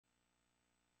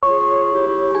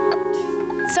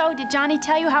So, did Johnny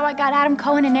tell you how I got Adam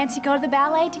Cohen and Nancy go to the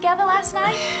ballet together last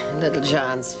night? Little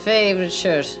John's favorite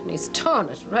shirt. And he's torn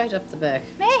it right up the back.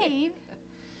 Maeve,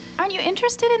 aren't you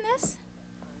interested in this?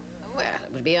 Well,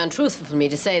 it would be untruthful for me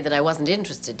to say that I wasn't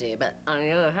interested, dear. But on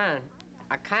the other hand,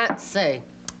 I can't say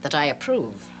that I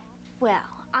approve.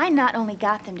 Well, I not only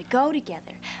got them to go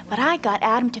together, but I got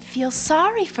Adam to feel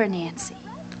sorry for Nancy.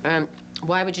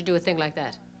 Why would you do a thing like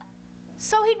that?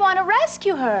 So he'd want to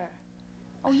rescue her.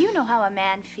 Oh, you know how a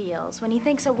man feels when he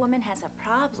thinks a woman has a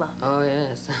problem. Oh,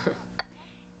 yes.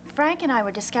 Frank and I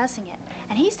were discussing it,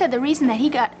 and he said the reason that he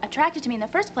got attracted to me in the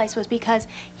first place was because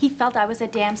he felt I was a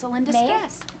damsel in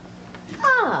distress.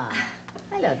 Ah,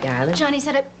 hello, darling. Johnny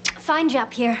said I'd find you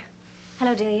up here.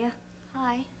 Hello, Delia.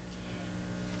 Hi.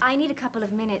 I need a couple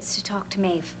of minutes to talk to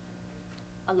Maeve.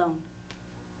 Alone.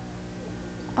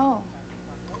 Oh,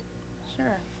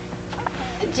 sure.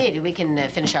 Dear, we can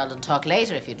finish our little talk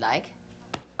later if you'd like.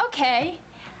 Okay.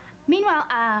 Meanwhile,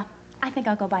 I think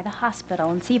I'll go by the hospital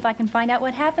and see if I can find out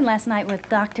what happened last night with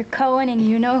Dr. Cohen and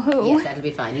you-know-who. Yes, that'll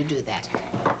be fine. You do that.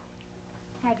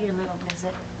 Have your little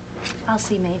visit. I'll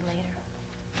see Maeve later.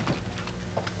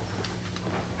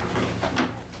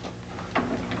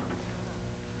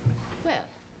 Well,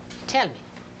 tell me.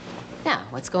 Now,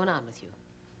 what's going on with you?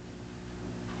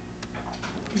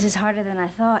 This is harder than I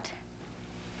thought.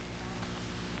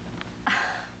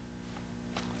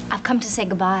 I've come to say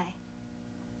goodbye.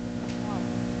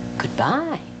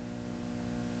 Goodbye.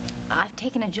 I've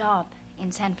taken a job in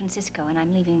San Francisco, and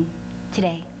I'm leaving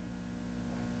today.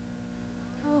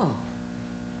 Oh.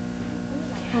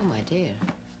 Oh, my dear.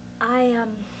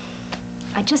 I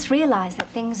just realized that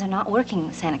things are not working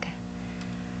with Seneca.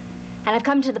 And I've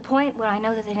come to the point where I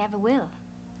know that they never will.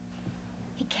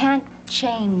 He can't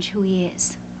change who he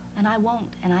is, and I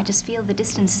won't, and I just feel the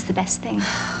distance is the best thing.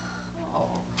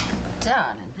 Oh,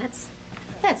 darling, that's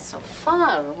so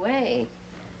far away.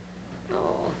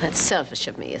 Oh, that's selfish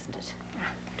of me, isn't it?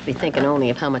 To be thinking only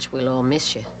of how much we'll all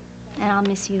miss you. And I'll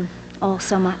miss you all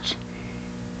so much.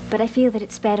 But I feel that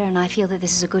it's better, and I feel that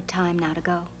this is a good time now to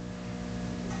go.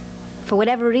 For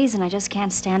whatever reason, I just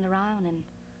can't stand around and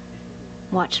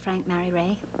watch Frank marry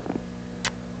Ray.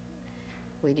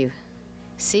 Will you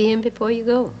see him before you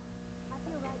go?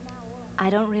 I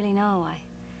don't really know.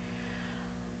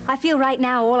 I feel right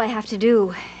now all I have to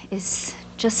do is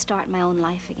just start my own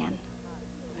life again.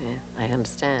 Yeah, I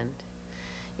understand.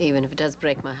 Even if it does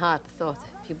break my heart, the thought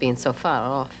of you being so far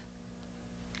off.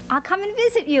 I'll come and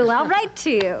visit you. I'll write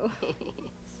to you.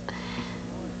 Yes.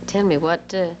 Tell me,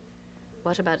 what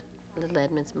about little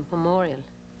Edmund's memorial?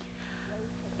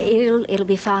 It'll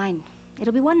be fine.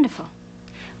 It'll be wonderful.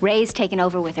 Ray's taken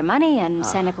over with her money, and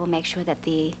Seneca will make sure that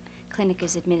the clinic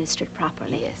is administered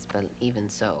properly. Yes, but even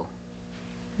so.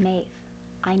 Maeve,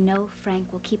 I know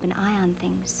Frank will keep an eye on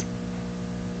things.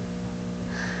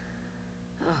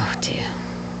 Oh, dear.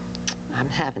 I'm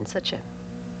having such a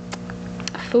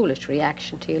foolish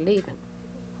reaction to you leaving.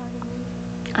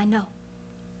 I know.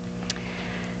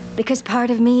 Because part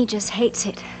of me just hates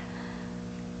it.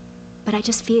 But I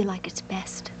just feel like it's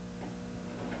best.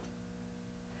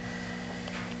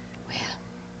 Well,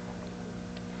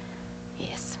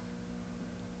 yes.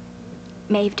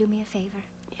 Maeve, do me a favor.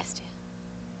 Yes, dear.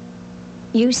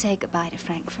 You say goodbye to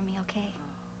Frank for me, okay?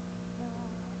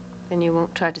 Then you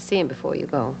won't try to see him before you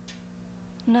go?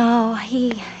 No,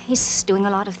 he's doing a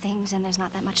lot of things, and there's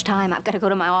not that much time. I've got to go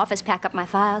to my office, pack up my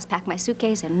files, pack my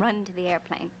suitcase, and run to the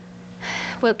airplane.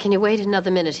 Well, can you wait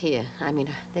another minute here? I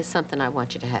mean, there's something I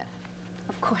want you to have.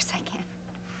 Of course I can.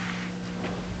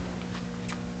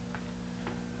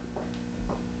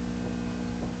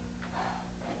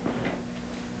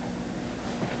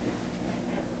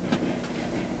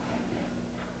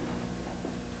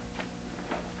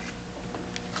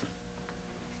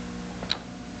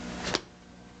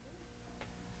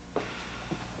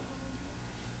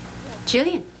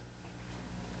 Jillian.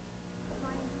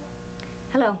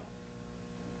 Hello.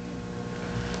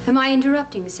 Am I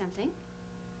interrupting something?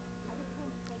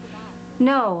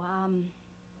 No,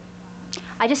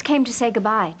 I just came to say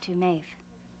goodbye to Maeve.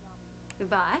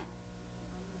 Goodbye?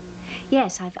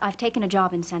 Yes, I've taken a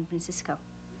job in San Francisco.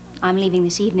 I'm leaving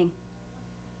this evening.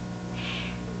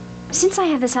 Since I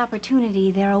have this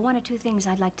opportunity, there are one or two things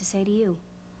I'd like to say to you.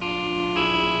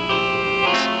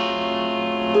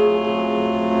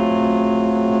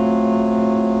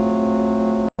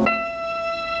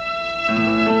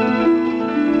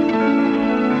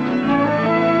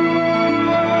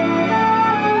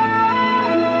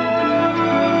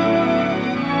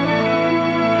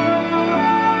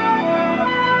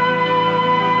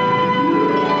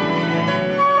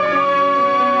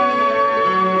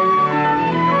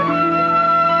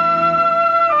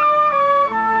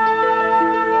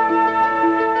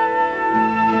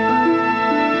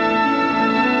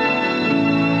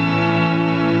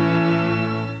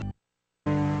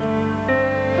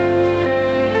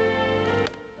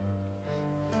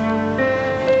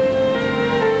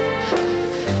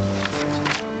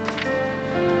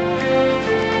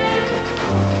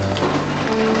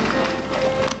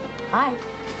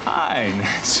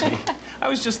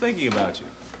 was just thinking about you.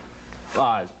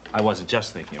 Well, I wasn't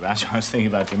just thinking about you. I was thinking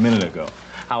about you a minute ago.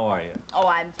 How are you? Oh,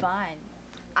 I'm fine.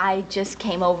 I just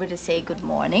came over to say good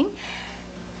morning,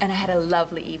 and I had a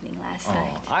lovely evening last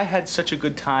night. I had such a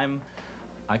good time,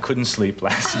 I couldn't sleep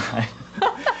last night.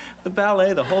 The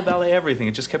ballet, the whole ballet, everything,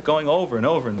 it just kept going over and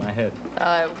over in my head.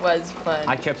 It was fun.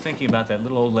 I kept thinking about that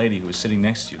little old lady who was sitting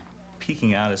next to you,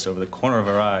 peeking at us over the corner of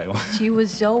her eye. She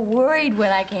was so worried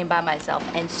when I came by myself,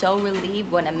 and so relieved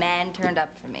when a man turned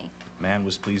up for me. Man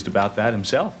was pleased about that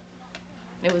himself.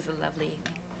 It was a lovely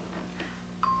evening.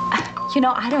 You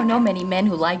know, I don't know many men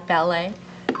who like ballet.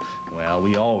 Well,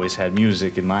 we always had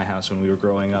music in my house when we were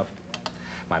growing up.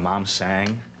 My mom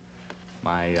sang.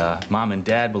 My mom and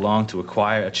dad belonged to a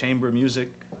choir, a chamber of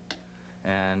music.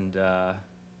 And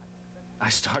I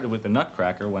started with the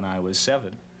Nutcracker when I was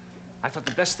 7. I thought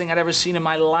the best thing I'd ever seen in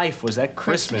my life was that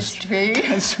Christmas tree.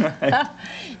 That's right.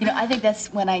 You know, I think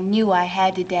that's when I knew I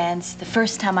had to dance, the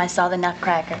first time I saw the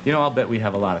Nutcracker. You know, I'll bet we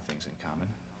have a lot of things in common.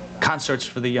 Concerts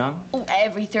for the young? Oh,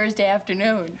 every Thursday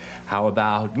afternoon. How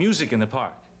about music in the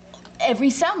park?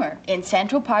 Every summer in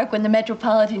Central Park when the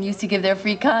Metropolitan used to give their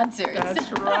free concerts.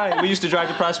 That's right. We used to drive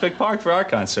to Prospect Park for our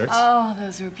concerts. Oh,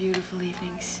 those were beautiful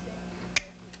evenings.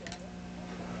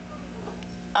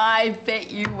 I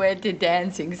bet you went to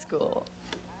dancing school.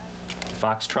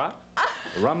 Foxtrot,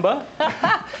 rumba,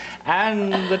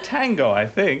 and the tango, I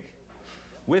think,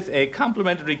 with a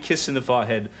complimentary kiss in the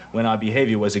forehead when our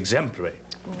behavior was exemplary.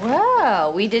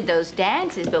 Well, we did those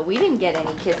dances, but we didn't get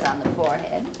any kiss on the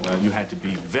forehead. Well, you had to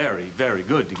be very, very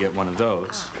good to get one of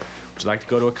those. Would you like to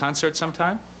go to a concert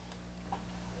sometime?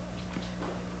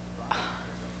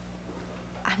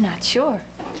 I'm not sure.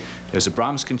 There's a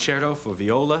Brahms concerto for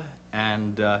viola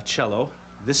and cello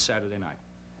this Saturday night.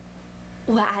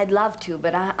 Well, I'd love to,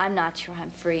 but I'm not sure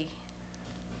I'm free.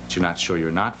 But you're not sure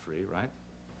you're not free, right?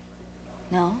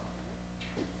 No?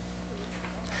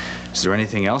 Is there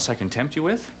anything else I can tempt you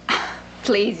with?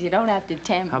 Please, you don't have to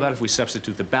tempt me. How about if we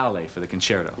substitute the ballet for the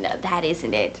concerto? No, that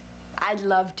isn't it. I'd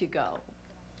love to go.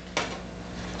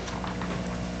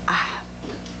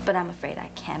 But I'm afraid I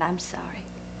can't. I'm sorry.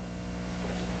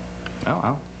 Well,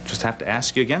 I'll just have to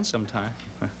ask you again sometime.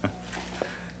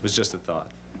 It was just a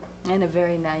thought. And a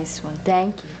very nice one.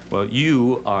 Thank you. Well,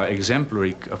 you are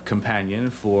exemplary companion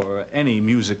for any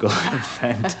musical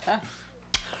event.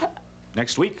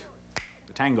 Next week,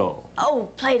 the tango.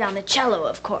 Oh, played on the cello,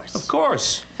 of course. Of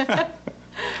course.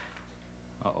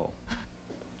 Uh-oh.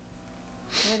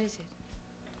 What is it?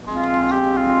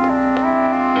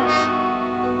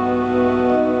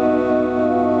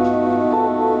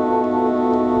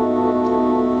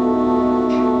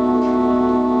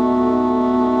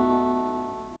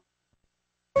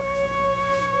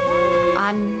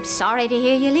 I'm sorry to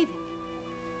hear you're leaving.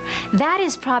 That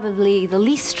is probably the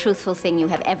least truthful thing you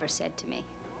have ever said to me.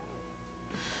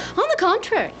 On the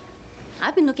contrary,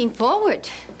 I've been looking forward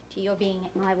to your being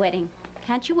at my wedding.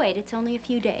 Can't you wait? It's only a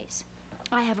few days.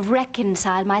 I have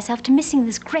reconciled myself to missing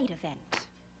this great event.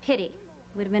 Pity.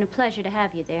 It would have been a pleasure to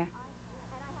have you there.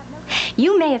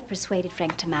 You may have persuaded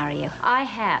Frank to marry you. I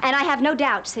have. And I have no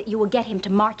doubts that you will get him to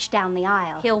march down the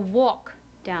aisle. He'll walk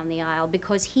down the aisle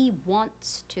because he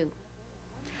wants to.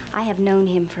 I have known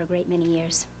him for a great many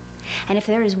years. And if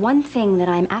there is one thing that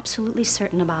I'm absolutely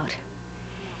certain about,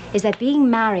 is that being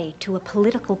married to a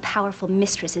political, powerful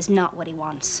mistress is not what he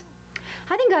wants.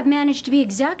 I think I've managed to be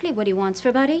exactly what he wants for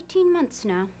about 18 months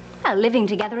now. Well, living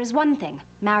together is one thing.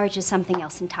 Marriage is something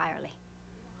else entirely.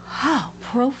 How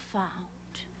profound.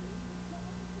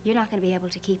 You're not going to be able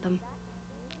to keep him.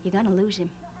 You're going to lose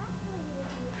him.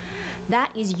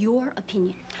 That is your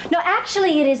opinion. No,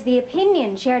 actually, it is the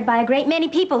opinion shared by a great many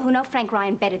people who know Frank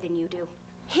Ryan better than you do.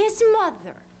 His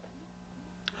mother.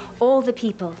 All the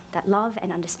people that love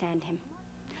and understand him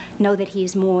know that he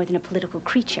is more than a political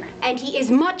creature. And he is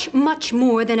much, much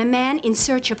more than a man in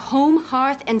search of home,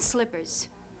 hearth, and slippers.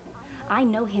 I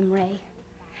know him, Ray.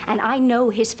 And I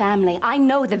know his family. I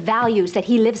know the values that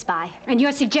he lives by. And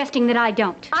you're suggesting that I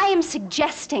don't? I am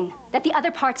suggesting that the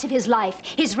other parts of his life,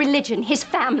 his religion, his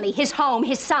family, his home,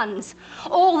 his sons,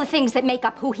 all the things that make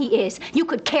up who he is, you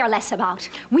could care less about.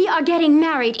 We are getting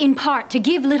married in part to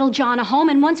give little John a home,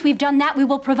 and once we've done that, we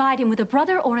will provide him with a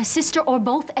brother or a sister or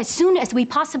both as soon as we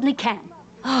possibly can.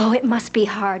 Oh, it must be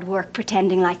hard work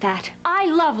pretending like that. I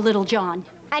love little John.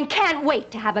 And can't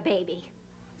wait to have a baby.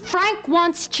 Frank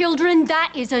wants children.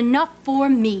 That is enough for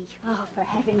me. Oh, for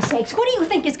heaven's sakes, what do you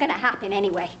think is going to happen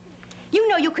anyway? You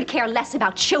know you could care less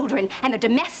about children and the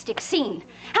domestic scene.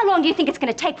 How long do you think it's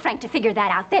going to take Frank to figure that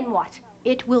out? Then what?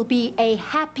 It will be a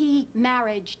happy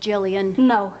marriage, Jillian.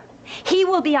 No. He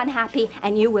will be unhappy,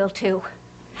 and you will too.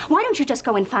 Why don't you just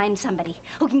go and find somebody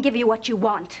who can give you what you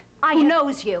want? Who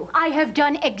knows you? I have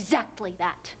done exactly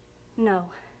that.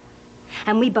 No.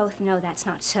 And we both know that's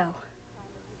not so.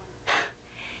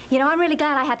 You know, I'm really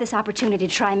glad I had this opportunity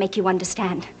to try and make you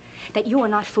understand that you are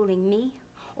not fooling me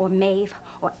or Maeve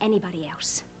or anybody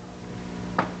else.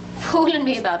 Fooling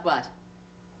me about what?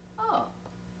 Oh,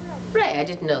 Ray, I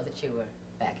didn't know that you were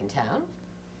back in town.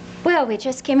 Well, we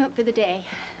just came up for the day.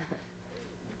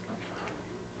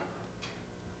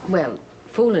 Well,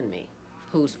 fooling me.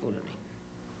 Who's fooling me?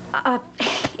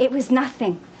 It was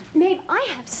nothing. Maeve, I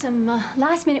have some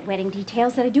last-minute wedding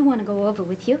details that I do want to go over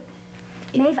with you.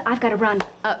 Maeve, I've got to run.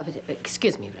 But,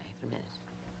 excuse me, Ray, for a minute.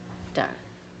 Darling,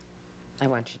 I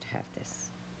want you to have this.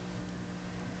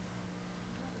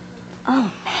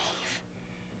 Oh, Maeve.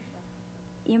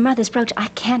 Your mother's brooch, I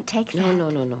can't take that.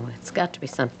 No. It's got to be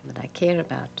something that I care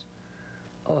about,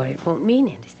 or it won't mean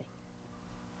anything.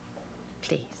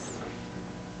 Please.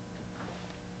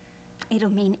 It'll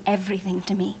mean everything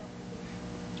to me.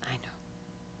 I know.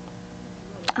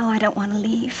 Oh, I don't want to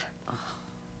leave. Oh.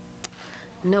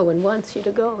 No one wants you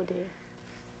to go, dear.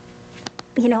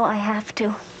 You know, I have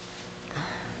to.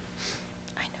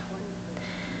 I know.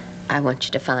 I want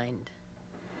you to find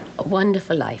a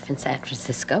wonderful life in San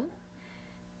Francisco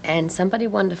and somebody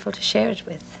wonderful to share it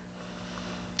with.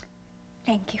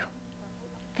 Thank you.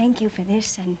 Thank you for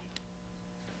this, and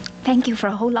thank you for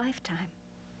a whole lifetime.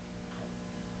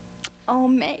 Oh,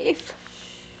 Maeve.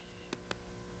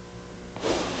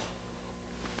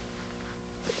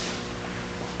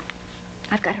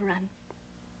 I've got to run.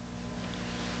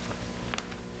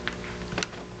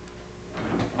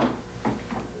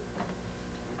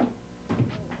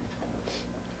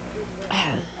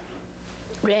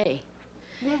 Ray.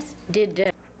 Yes.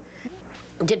 Did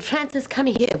Francis come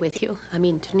here with you? I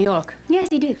mean, to New York? Yes,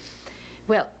 he did.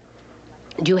 Well,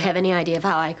 do you have any idea of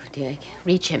how I could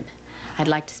reach him? I'd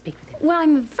like to speak with him. Well,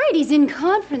 I'm afraid he's in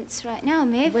conference right now,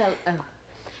 Maeve. Well,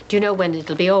 do you know when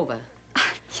it'll be over?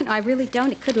 You know, I really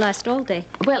don't. It could last all day.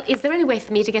 Well, is there any way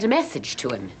for me to get a message to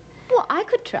him? Well, I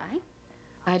could try.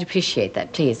 I'd appreciate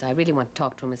that, please. I really want to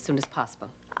talk to him as soon as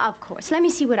possible. Of course. Let me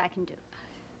see what I can do.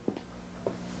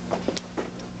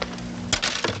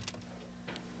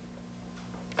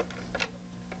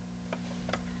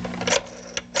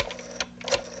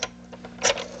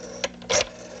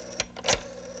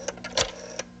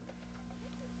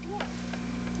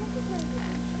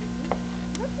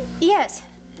 Yes,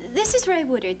 this is Ray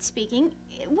Woodard speaking.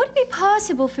 Would it be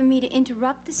possible for me to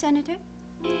interrupt the senator?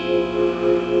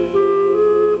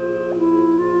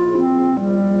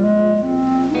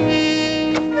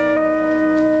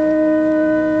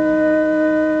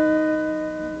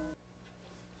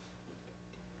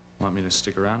 Want me to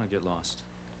stick around or get lost?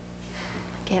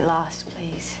 Get lost,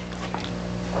 please.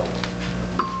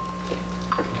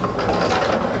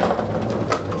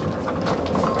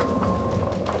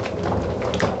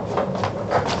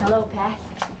 Hello, Pat.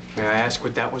 May I ask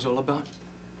what that was all about?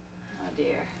 Oh,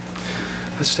 dear.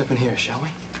 Let's step in here, shall we?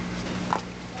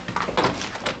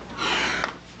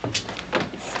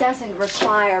 This doesn't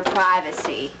require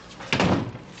privacy.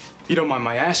 You don't mind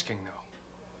my asking, though.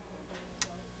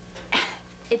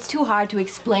 It's too hard to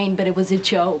explain, but it was a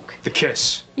joke. The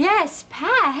kiss. Yes,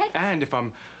 Pat. And if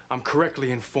I'm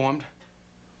correctly informed,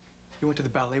 you went to the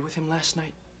ballet with him last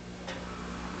night?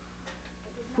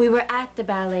 We were at the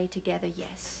ballet together,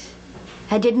 yes.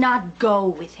 I did not go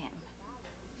with him.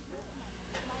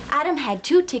 Adam had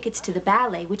 2 tickets to the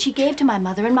ballet, which he gave to my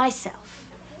mother and myself.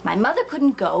 My mother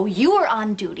couldn't go, you were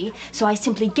on duty, so I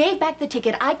simply gave back the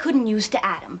ticket I couldn't use to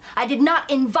Adam. I did not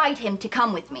invite him to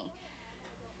come with me.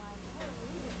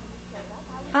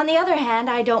 On the other hand,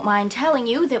 I don't mind telling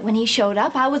you that when he showed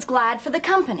up, I was glad for the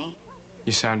company.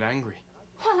 You sound angry.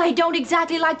 Well, I don't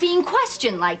exactly like being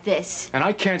questioned like this. And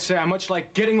I can't say I much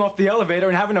like getting off the elevator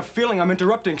and having a feeling I'm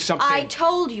interrupting something. I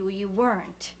told you you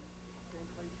weren't.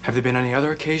 Have there been any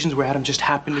other occasions where Adam just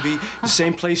happened to be the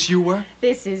same place you were?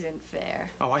 This isn't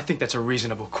fair. Oh, I think that's a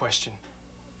reasonable question.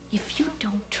 If you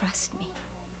don't trust me,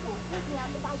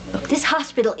 look, this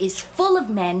hospital is full of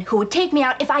men who would take me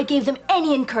out if I gave them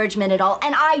any encouragement at all,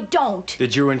 and I don't.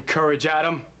 Did you encourage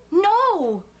Adam?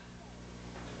 No!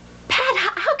 Pat,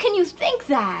 how can you think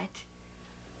that?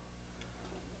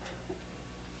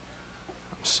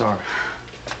 I'm sorry.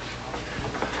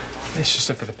 It's just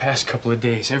that for the past couple of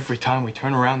days, every time we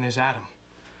turn around, there's Adam.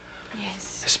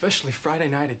 Yes. Especially Friday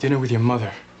night at dinner with your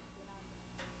mother.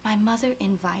 My mother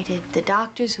invited the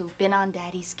doctors who've been on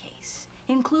Daddy's case,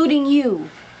 including you.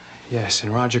 Yes,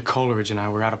 and Roger Coleridge and I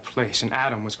were out of place, and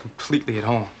Adam was completely at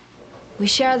home. We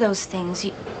share those things.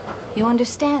 You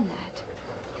understand that?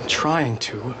 I'm trying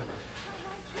to.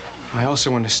 I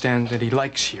also understand that he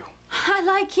likes you. I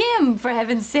like him, for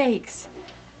heaven's sakes.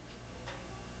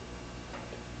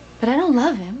 But I don't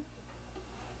love him.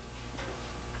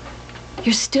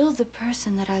 You're still the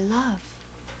person that I love.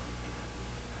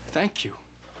 Thank you.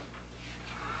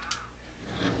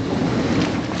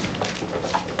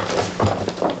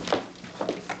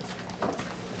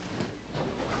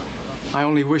 I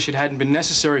only wish it hadn't been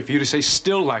necessary for you to say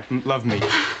still love me.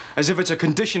 As if it's a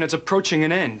condition that's approaching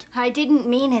an end. I didn't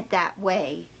mean it that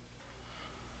way.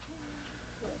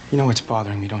 You know what's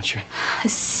bothering me, don't you? A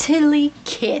silly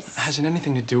kiss. It hasn't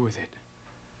anything to do with it.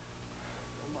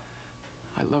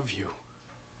 I love you.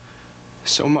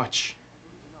 So much.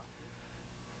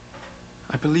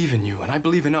 I believe in you, and I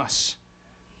believe in us.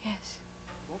 Yes.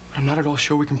 But I'm not at all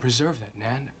sure we can preserve that,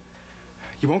 Nan.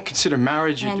 You won't consider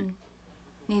marriage... And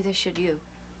neither should you.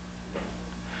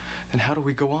 Then how do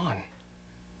we go on?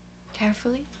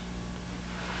 Carefully.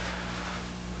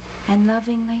 And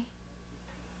lovingly.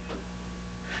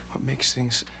 What makes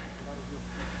things...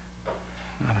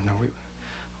 I don't know,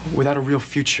 without a real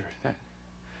future, that...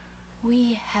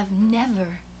 We have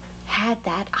never had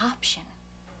that option.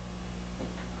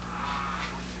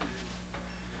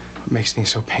 What makes things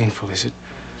so painful is it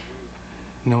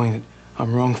knowing that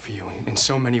I'm wrong for you in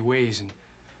so many ways, and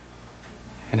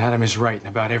Adam is right in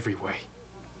about every way.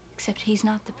 Except he's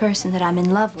not the person that I'm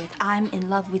in love with. I'm in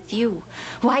love with you.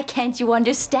 Why can't you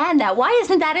understand that? Why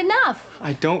isn't that enough?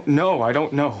 I don't know.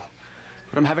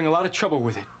 But I'm having a lot of trouble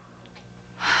with it.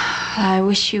 I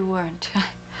wish you weren't.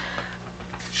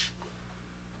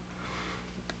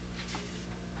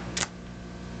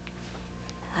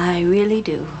 I really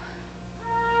do.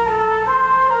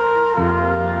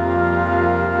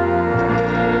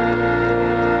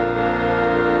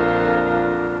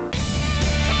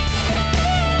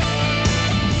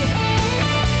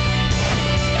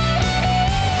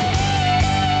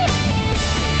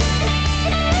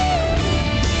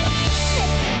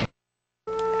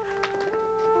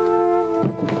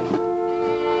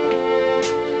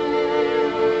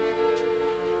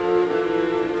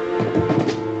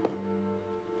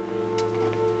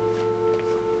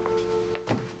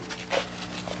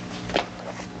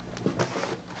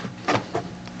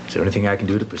 Is there anything I can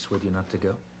do to persuade you not to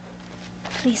go?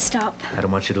 Please stop. I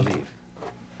don't want you to leave.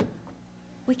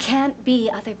 We can't be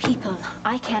other people.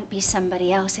 I can't be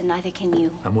somebody else, and neither can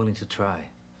you. I'm willing to try.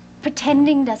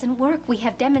 Pretending doesn't work. We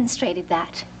have demonstrated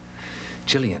that.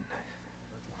 Jillian.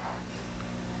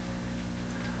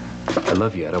 I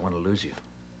love you. I don't want to lose you.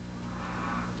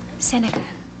 Seneca,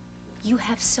 you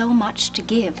have so much to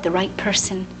give the right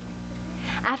person.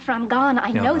 After I'm gone,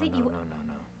 I know that you...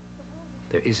 No.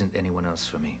 There isn't anyone else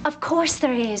for me. Of course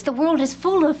there is. The world is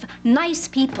full of nice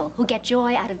people who get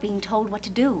joy out of being told what to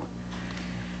do.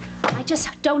 I just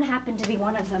don't happen to be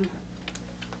one of them.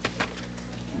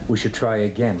 We should try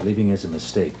again. Leaving is a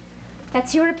mistake.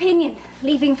 That's your opinion.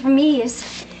 Leaving for me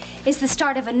is the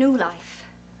start of a new life.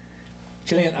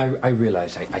 Jillian, I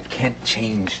realize I can't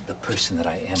change the person that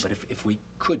I am, but if we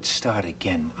could start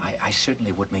again, I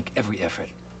certainly would make every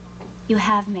effort. You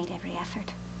have made every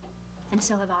effort. And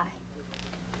so have I.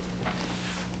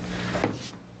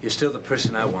 You're still the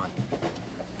person I want.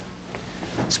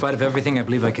 In spite of everything, I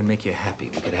believe I can make you happy.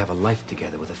 We could have a life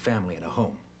together with a family and a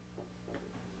home.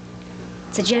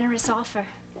 It's a generous offer.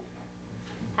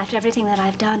 After everything that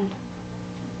I've done.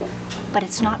 But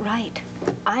it's not right.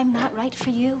 I'm not right for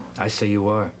you. I say you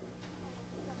are.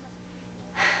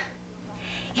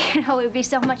 You know, it would be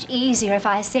so much easier if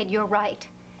I said you're right.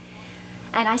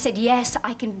 And I said, yes,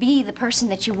 I can be the person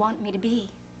that you want me to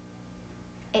be.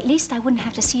 At least I wouldn't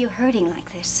have to see you hurting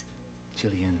like this.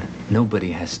 Jillian,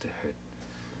 nobody has to hurt.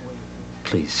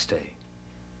 Please stay.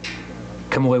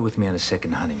 Come away with me on a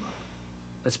second honeymoon.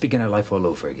 Let's begin our life all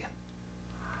over again.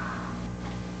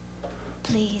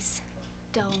 Please,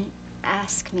 don't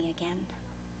ask me again.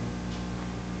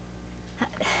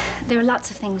 There are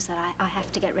lots of things that I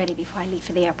have to get ready before I leave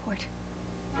for the airport.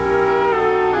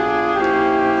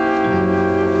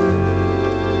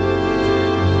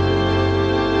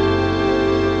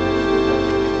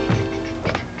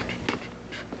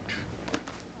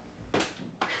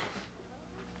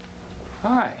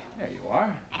 Hi, there you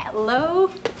are.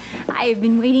 Hello. I have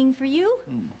been waiting for you.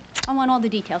 I want all the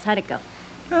details. How'd it go?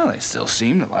 Well, they still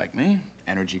seem to like me.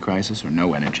 Energy crisis or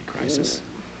no energy crisis.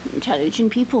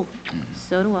 Intelligent people.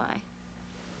 So do I.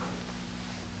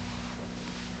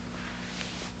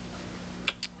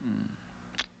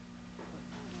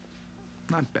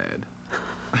 Not bad.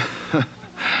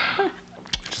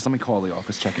 Just let me call the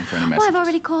office, checking for any Oh, messages. I've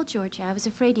already called Georgia. I was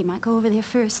afraid he might go over there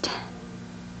first.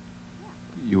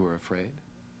 You were afraid?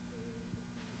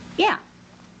 Yeah.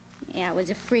 Yeah, I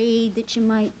was afraid that you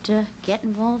might get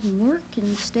involved in work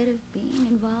instead of being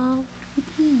involved with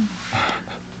him.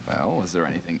 Well, was there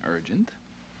anything urgent?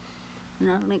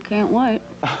 Natalie can't wait.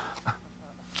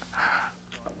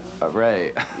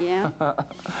 Ray. Yeah?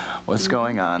 What's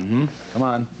going on, hmm? Come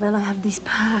on. Well, I have this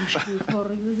passion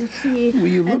for you, you see. Will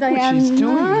you look and what I she's am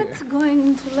doing not here?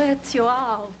 going to let you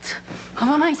out. Come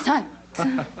on, my son.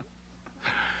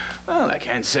 Well, I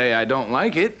can't say I don't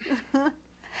like it.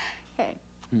 Hey,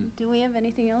 do we have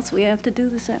anything else we have to do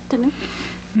this afternoon?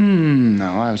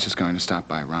 No, I was just going to stop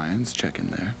by Ryan's, check in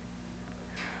there.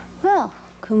 Well,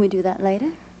 can we do that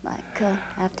later? Like,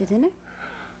 after dinner?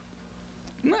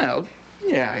 Well,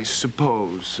 yeah, I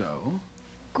suppose so.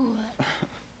 Good.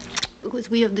 Because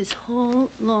we have this whole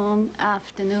long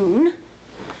afternoon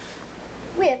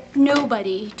with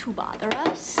nobody to bother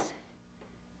us.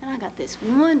 And I got this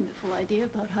wonderful idea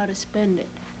about how to spend it.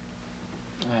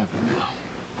 I know.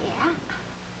 Yeah?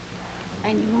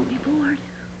 And you won't be bored.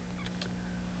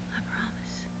 I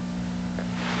promise.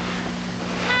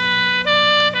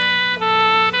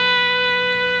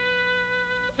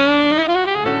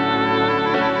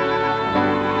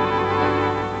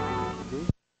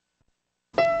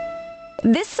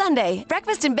 This Sunday,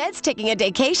 Breakfast in Bed's taking a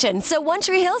daycation, so One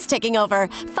Tree Hill's taking over.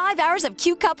 5 hours of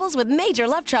cute couples with major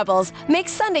love troubles. Make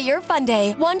Sunday your fun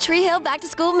day. One Tree Hill Back to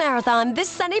School Marathon this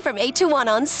Sunday from 8 to 1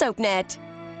 on SoapNet.